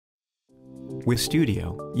With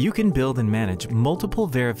Studio, you can build and manage multiple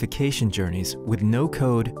verification journeys with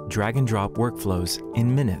no-code, drag-and-drop workflows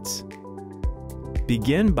in minutes.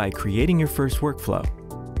 Begin by creating your first workflow,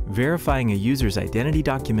 verifying a user's identity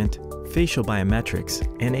document, facial biometrics,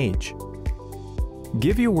 and age.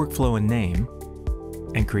 Give your workflow a name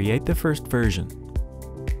and create the first version.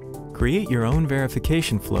 Create your own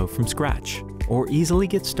verification flow from scratch or easily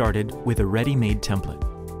get started with a ready-made template.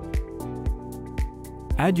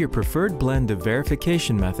 Add your preferred blend of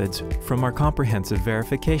verification methods from our comprehensive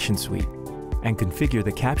verification suite and configure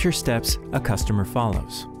the capture steps a customer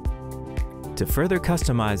follows. To further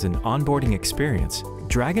customize an onboarding experience,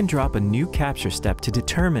 drag and drop a new capture step to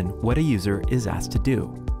determine what a user is asked to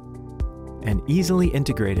do, and easily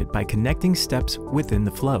integrate it by connecting steps within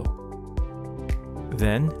the flow.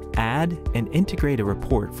 Then, add and integrate a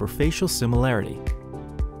report for facial similarity.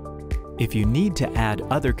 If you need to add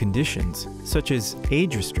other conditions, such as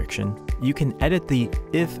age restriction, you can edit the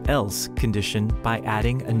if-else condition by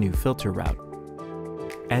adding a new filter route.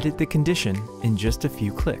 Edit the condition in just a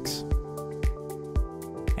few clicks.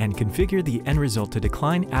 And configure the end result to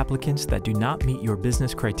decline applicants that do not meet your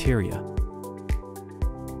business criteria.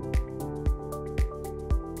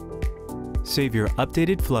 Save your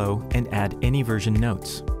updated flow and add any version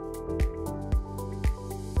notes.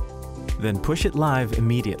 Then push it live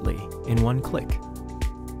immediately in one click.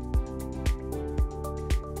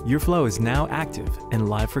 Your flow is now active and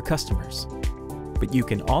live for customers, but you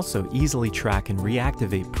can also easily track and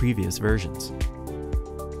reactivate previous versions.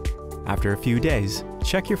 After a few days,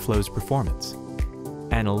 check your flow's performance.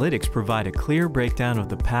 Analytics provide a clear breakdown of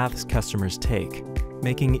the paths customers take,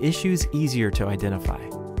 making issues easier to identify.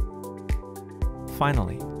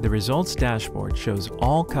 Finally, the results dashboard shows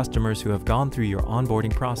all customers who have gone through your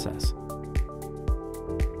onboarding process.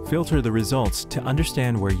 Filter the results to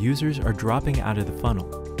understand where users are dropping out of the funnel.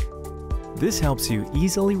 This helps you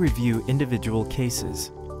easily review individual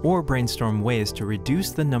cases or brainstorm ways to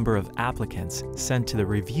reduce the number of applicants sent to the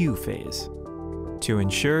review phase to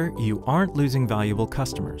ensure you aren't losing valuable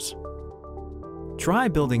customers. Try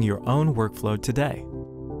building your own workflow today.